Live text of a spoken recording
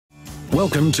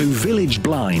Welcome to Village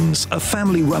Blinds, a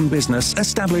family-run business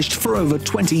established for over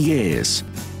 20 years.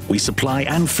 We supply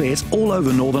and fit all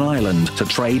over Northern Ireland to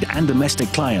trade and domestic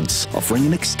clients, offering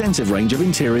an extensive range of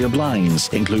interior blinds,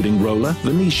 including roller,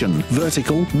 Venetian,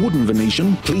 vertical, wooden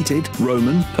Venetian, pleated,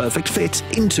 Roman, perfect fit,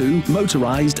 into,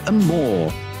 motorised and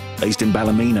more. Based in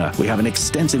Ballymena, we have an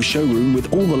extensive showroom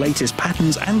with all the latest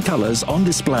patterns and colours on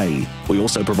display. We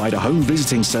also provide a home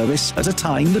visiting service at a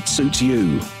time that suits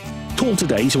you. Call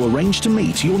today to arrange to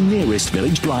meet your nearest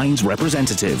Village Blinds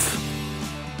representative.